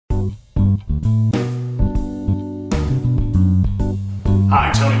Hi,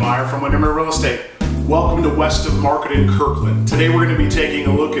 Tony Meier from Windermere Real Estate. Welcome to West of Market in Kirkland. Today we're going to be taking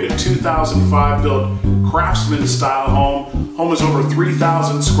a look at a 2005 built craftsman style home. Home is over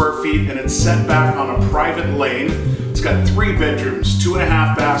 3,000 square feet and it's set back on a private lane. It's got 3 bedrooms,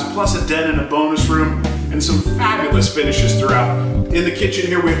 2.5 baths, plus a den and a bonus room, and some fabulous finishes throughout. In the kitchen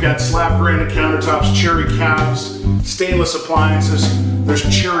here we've got slab granite countertops, cherry cabs, stainless appliances. There's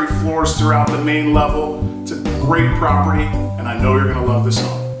cherry floors throughout the main level. It's a great property and I know you're going to love this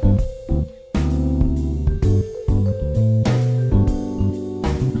home.